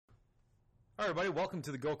All right, everybody, welcome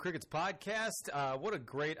to the Go Crickets podcast. What a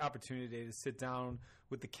great opportunity to sit down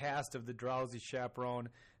with the cast of The Drowsy Chaperone.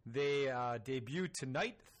 They debut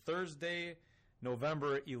tonight, Thursday,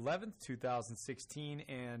 November 11th, 2016,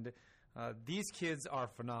 and these kids are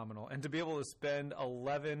phenomenal. And to be able to spend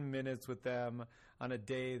 11 minutes with them on a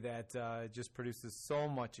day that just produces so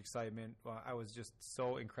much excitement, I was just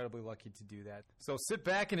so incredibly lucky to do that. So sit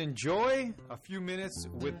back and enjoy a few minutes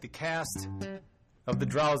with the cast of The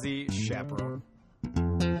Drowsy Chaperone.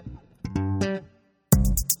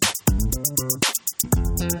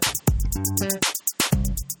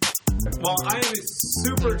 Well, I am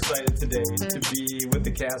super excited today to be with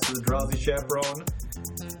the cast of The Drowsy Chaperone,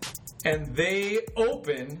 and they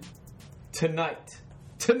open tonight.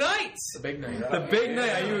 Tonight! The big night. The big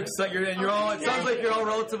night. Are you excited? And you're all. It sounds like you're all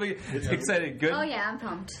relatively excited. Good. Oh yeah, I'm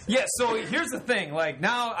pumped. Yeah. So here's the thing. Like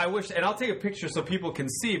now, I wish, and I'll take a picture so people can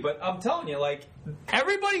see. But I'm telling you, like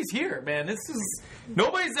everybody's here, man. This is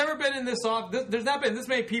nobody's ever been in this office. There's not been this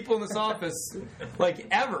many people in this office, like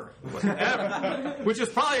ever, which is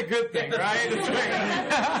probably a good thing, right? It's great.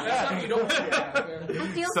 That's something you don't I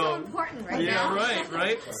feel so important right now. Yeah,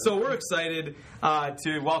 right. So we're excited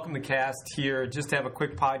to welcome the cast here, just to have a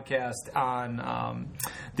quick podcast on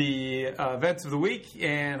the events of the week,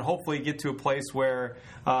 and hopefully get to a place where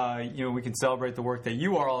we can celebrate the work that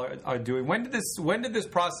you all are doing. When did this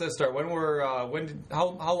process start?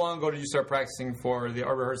 How long ago did you start practicing or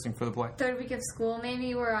rehearsing for the play? Third week of school,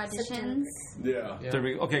 maybe, were auditions. Yeah. Third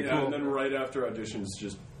week. Okay, cool. And then right after auditions,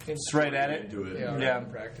 just right at it. Into it. Yeah.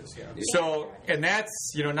 Practice. Yeah. So, and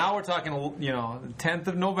that's now we're talking 10th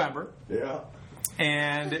of November. Yeah.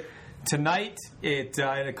 And tonight, in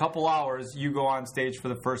a couple hours, you go on stage for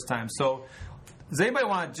the first time. So, does anybody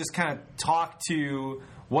want to just kind of talk to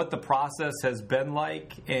what the process has been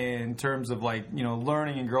like in terms of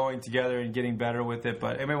learning and growing together and getting better with it?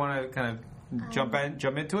 But anybody want to kind of jump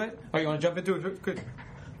into it? Oh, you want to jump into it? Good.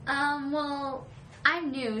 Well,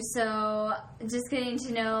 I'm new, so just getting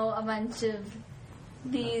to know a bunch of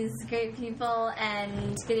these great people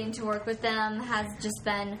and getting to work with them has just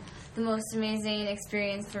been the most amazing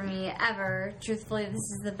experience for me ever. Truthfully, this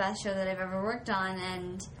is the best show that I've ever worked on,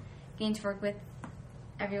 and getting to work with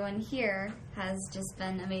everyone here has just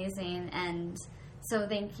been amazing, and so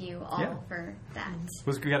thank you all for that.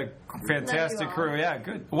 We got a fantastic crew. Yeah,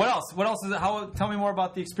 good. What else? What else is it? Tell me more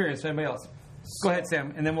about the experience. Anybody else? Go ahead,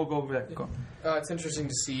 Sam, and then we'll go over that. Go. It's interesting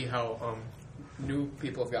to see how new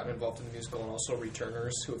people have gotten involved in the musical, and also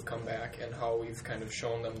returners who have come back, and how we've kind of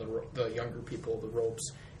shown them the younger people the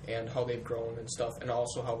ropes and how they've grown and stuff, and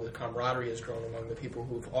also how the camaraderie has grown among the people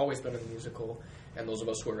who've always been in the musical and those of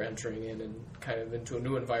us who are entering in and kind of into a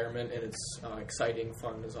new environment, and it's exciting,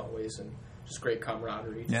 fun as always, and just great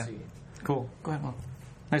camaraderie to see. Cool. Go ahead, Mom.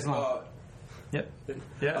 Nice and long. Yep.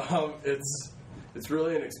 Yeah. It's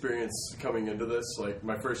really an experience coming into this. Like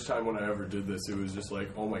my first time when I ever did this, it was just like,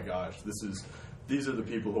 oh my gosh, these are the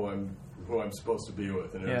people who I'm supposed to be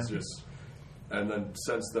with, and it was just. And then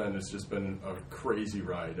since then, it's just been a crazy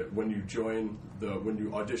ride. When you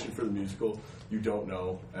audition for the musical, you don't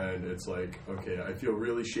know, and it's like, okay, I feel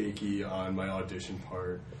really shaky on my audition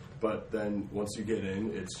part, but then once you get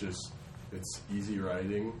in, it's easy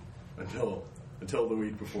riding until the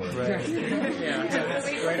week before. Right. Until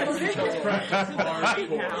right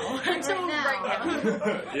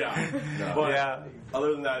now. Yeah. But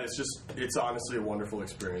other than that, it's honestly a wonderful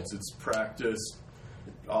experience. It's practice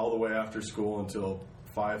all the way after school until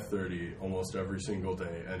 5:30 almost every single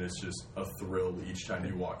day, and it's just a thrill each time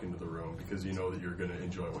you walk into the room because you know that you're going to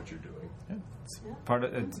enjoy what you're doing. Yeah. Part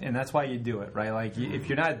of it, and that's why you do it, right? Like if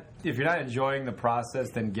you're not enjoying the process,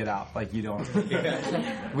 then get out. Like you don't.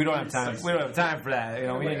 We don't have time. We don't have time for that.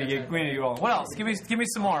 We need to get rolling. What else? Give me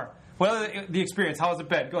some more. Well, the experience. How has it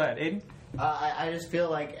been? Go ahead, Aiden. I just feel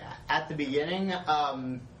like at the beginning.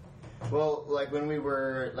 Well, like when we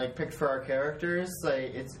were picked for our characters,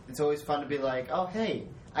 it's always fun to be like, oh hey,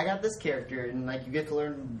 I got this character, and you get to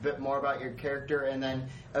learn a bit more about your character, and then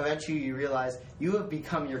eventually you realize you have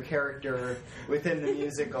become your character within the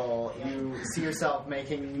musical. You see yourself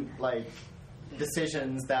making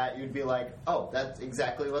decisions that you'd be like, oh, that's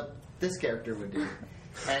exactly what this character would do.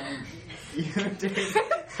 And you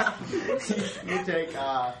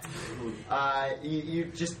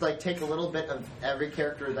just take a little bit of every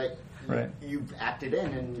character that you've acted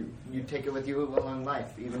in, and you take it with you along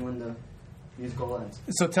life, even when the musical ends.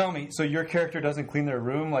 So tell me, your character doesn't clean their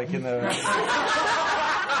room in the...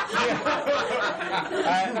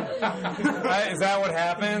 Is that what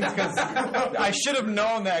happens? Because I should have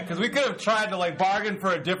known that, because we could have tried to like bargain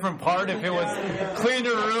for a different part if it was clean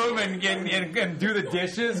your room and do the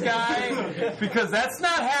dishes guy, because that's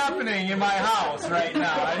not happening in my house right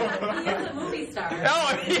now. He is a movie star.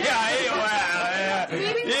 Oh yeah.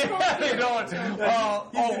 You don't. He's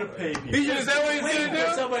gonna pay people. Is that what he's gonna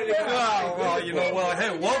do? Oh, well, you know, well,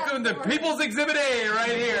 hey, welcome to People's Exhibit A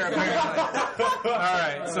right here. Apparently. All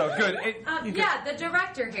right, so good. Yeah, the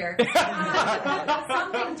director here.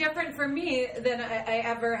 Something different for me than I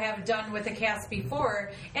ever have done with a cast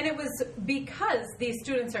before, and it was because these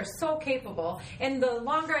students are so capable. And the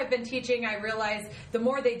longer I've been teaching, I realize the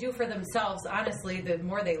more they do for themselves, honestly, the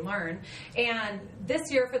more they learn. And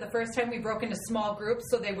this year, for the first time, we broke into small groups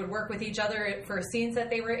so they would work with each other for scenes that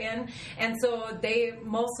they were in. And so they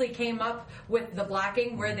mostly came up with the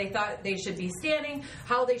blocking, where they thought they should be standing,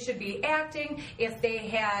 how they should be acting. If they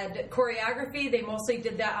had choreography, they mostly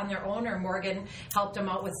did that on their own, or Morgan helped them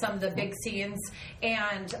out with some of the big scenes.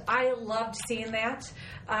 And I loved seeing that.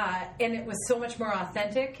 And it was so much more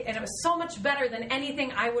authentic, and it was so much better than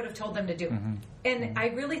anything I would have told them to do. Mm-hmm. And I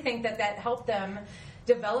really think that helped them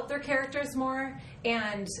develop their characters more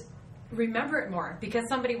and remember it more, because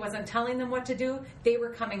somebody wasn't telling them what to do. They were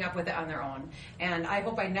coming up with it on their own. And I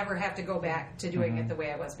hope I never have to go back to doing it the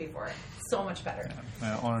way I was before. So much better.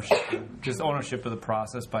 Ownership of the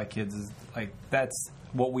process by kids is like, that's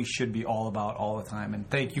what we should be all about all the time. And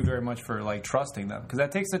thank you very much for like trusting them, because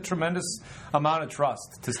that takes a tremendous amount of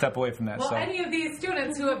trust to step away from that. Well, so. Any of these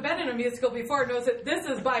students who have been in a musical before knows that this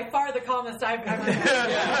is by far the calmest I've ever been. It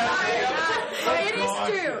is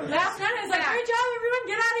true. Last night I was like, great job, everyone,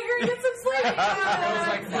 get out of here and get some sleep.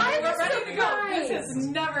 We're ready to go. This has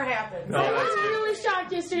never happened. I was really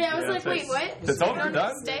shocked yesterday. I was like, wait, what? It's over,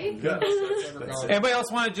 done? Stay? Anybody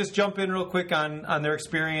else want to just jump in real quick on their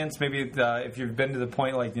experience? Maybe if you've been to the point,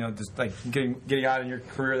 like, you know, just like getting out in your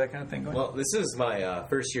career, that kind of thing. Well, this is my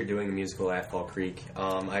first year doing the musical at Fall Creek.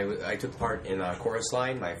 I took part in Chorus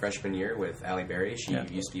Line my freshman year with Allie Berry. She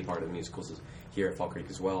used to be part of the musicals here at Fall Creek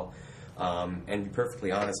as well. And to be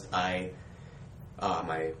perfectly honest, my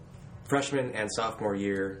freshman and sophomore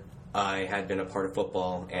year, I had been a part of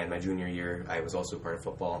football, and my junior year, I was also a part of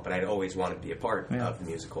football, but I'd always wanted to be a part of the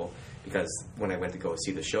musical, because when I went to go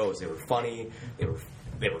see the shows, they were funny, they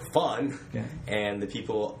were fun, and the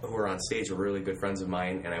people who were on stage were really good friends of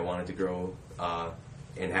mine, and I wanted to grow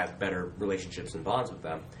and have better relationships and bonds with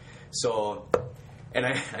them. So, and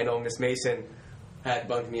I know Miss Mason had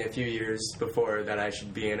bugged me a few years before that I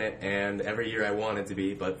should be in it, and every year I wanted to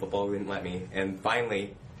be, but football didn't let me. And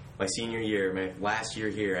finally, my senior year, my last year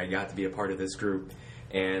here, I got to be a part of this group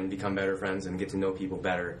and become better friends and get to know people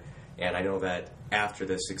better. And I know that after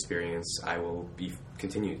this experience, I will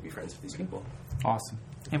continue to be friends with these people. Awesome.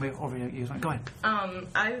 Anybody over here? Go ahead.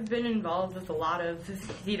 I've been involved with a lot of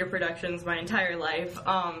theater productions my entire life,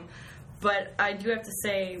 but I do have to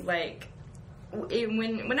say, like,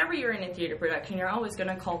 whenever you're in a theater production, you're always going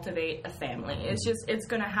to cultivate a family. It's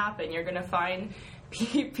going to happen. You're going to find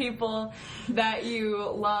people that you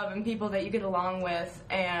love and people that you get along with,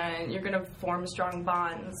 and you're going to form strong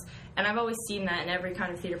bonds. And I've always seen that in every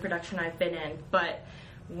kind of theater production I've been in. But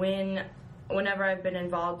whenever I've been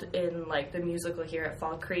involved in, like, the musical here at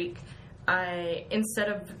Fall Creek, instead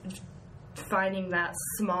of finding that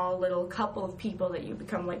small little couple of people that you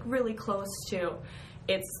become, like, really close to,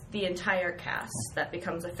 it's the entire cast that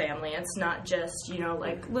becomes a family. It's not just, you know,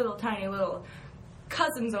 like, little tiny little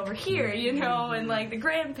cousins over here, you know, and like the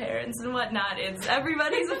grandparents and whatnot. It's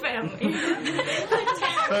everybody's a family.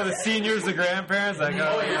 So the seniors, the grandparents, like,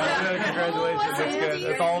 congratulations, that's good.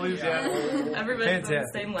 That's all these, Everybody's on the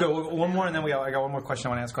same level. Go, one more, and then I got one more question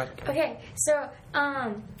I want to ask. Go ahead. Okay, so,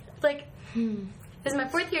 this is my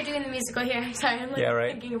fourth year doing the musical here. I'm sorry, I'm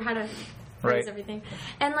thinking of how to phrase everything.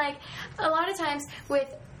 And, like, a lot of times with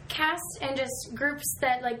casts and just groups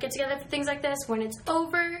that, like, get together for things like this, when it's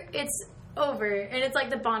over, and it's like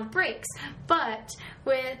the bond breaks. But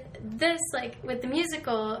with this, like with the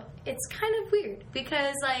musical, it's kind of weird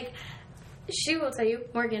because like she will tell you,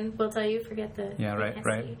 Morgan will tell you, forget the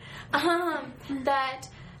right. That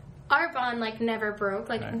our bond like never broke.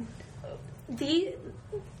 Like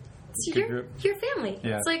your family.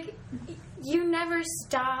 Yeah. It's like you never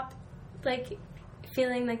stop like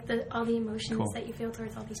feeling like all the emotions that you feel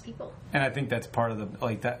towards all these people. And I think that's part of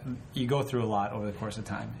that you go through a lot over the course of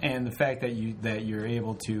time. And the fact that you're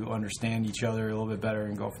able to understand each other a little bit better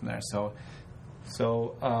and go from there. So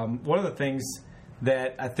one of the things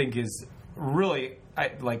that I think is really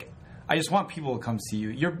I just want people to come see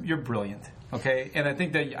you. You're brilliant, okay? And I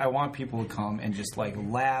think that I want people to come and just like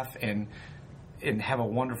laugh and and have a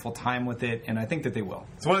wonderful time with it, and I think that they will.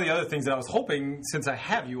 So one of the other things that I was hoping, since I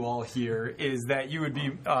have you all here, is that you would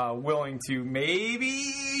be willing to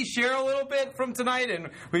maybe share a little bit from tonight, and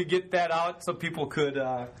we get that out so people could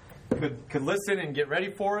listen and get ready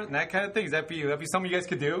for it and that kind of thing. Is that be something you guys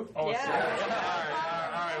could do? Yeah. All right.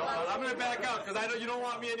 Well, I'm going to back out because I know you don't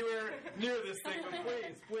want me anywhere near this thing, but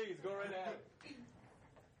please, go right ahead.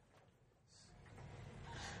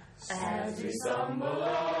 As we stumble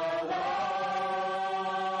along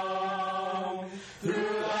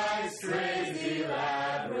through life's crazy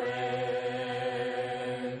labyrinth,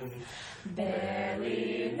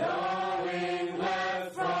 barely knowing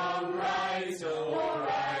left from right or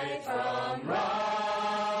right from wrong,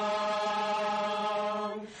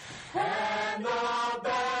 and the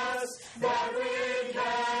best that we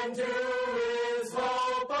can do is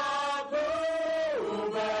hope a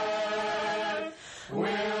bluebird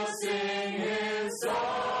will sing his song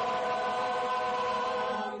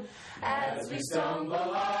as we stumble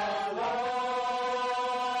along.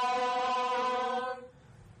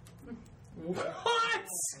 What?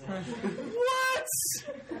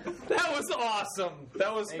 That was awesome.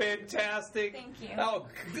 That was fantastic. Thank you. Oh,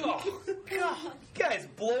 God. You guys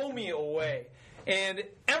blow me away. And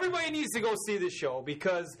everybody needs to go see this show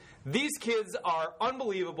because these kids are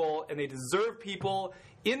unbelievable and they deserve people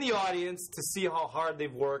in the audience to see how hard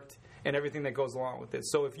they've worked and everything that goes along with it.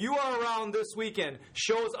 So if you are around this weekend,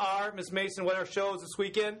 shows are, Miss Mason, what are shows this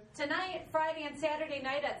weekend? Tonight, Friday, and Saturday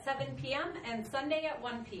night at 7 p.m. and Sunday at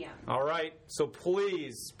 1 p.m. All right. So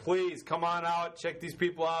please come on out. Check these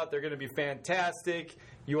people out. They're going to be fantastic.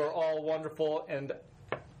 You are all wonderful. And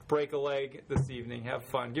break a leg this evening. Have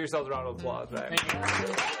fun. Give yourselves a round of applause. Right? Thank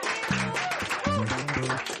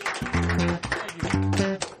you.